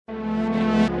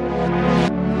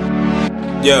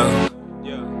Yeah.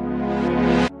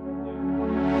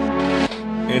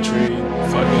 Entry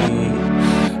fucking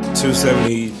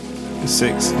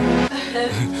 276.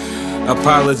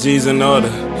 Apologies in order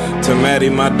to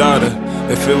Maddie, my daughter.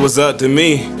 If it was up to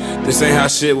me, this ain't how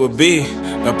shit would be.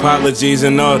 Apologies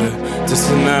in order to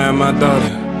Sanaa, my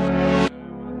daughter.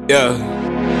 Yeah.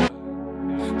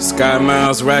 Sky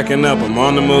miles racking up, I'm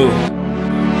on the move.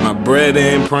 My bread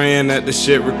ain't praying that the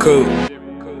shit recoup.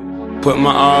 Put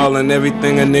my all in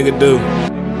everything a nigga do,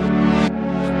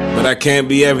 but I can't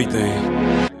be everything.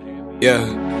 Yeah,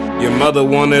 your mother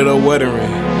wanted a wedding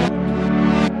ring,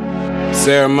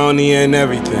 ceremony and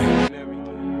everything.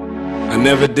 I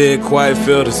never did quite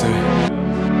feel the same.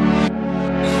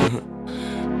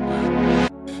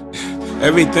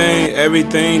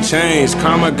 Everything changed.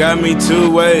 Karma got me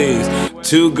two ways.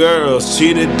 Two girls,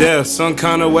 cheated death, some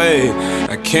kind of way.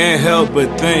 I can't help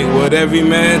but think what every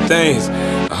man thinks.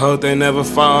 I hope they never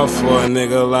fall for a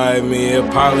nigga like me.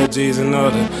 Apologies in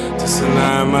order to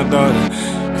Sanaa, my daughter.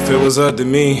 If it was up to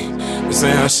me, this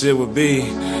ain't how shit would be.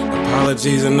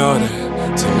 Apologies in order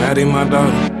to Maddie, my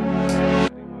daughter.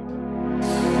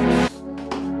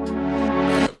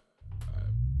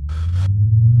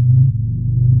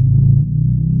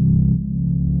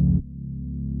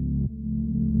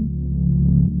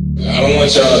 I don't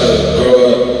want y'all to grow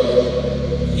up,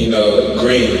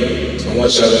 green. I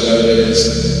want y'all to know that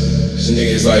this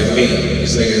nigga's like me.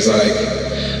 This nigga's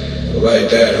like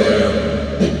that around.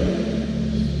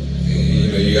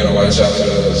 You gotta watch out for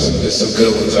those. There's some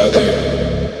good ones out there.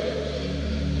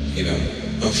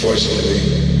 Unfortunately,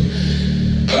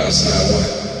 Pop's not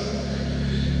one.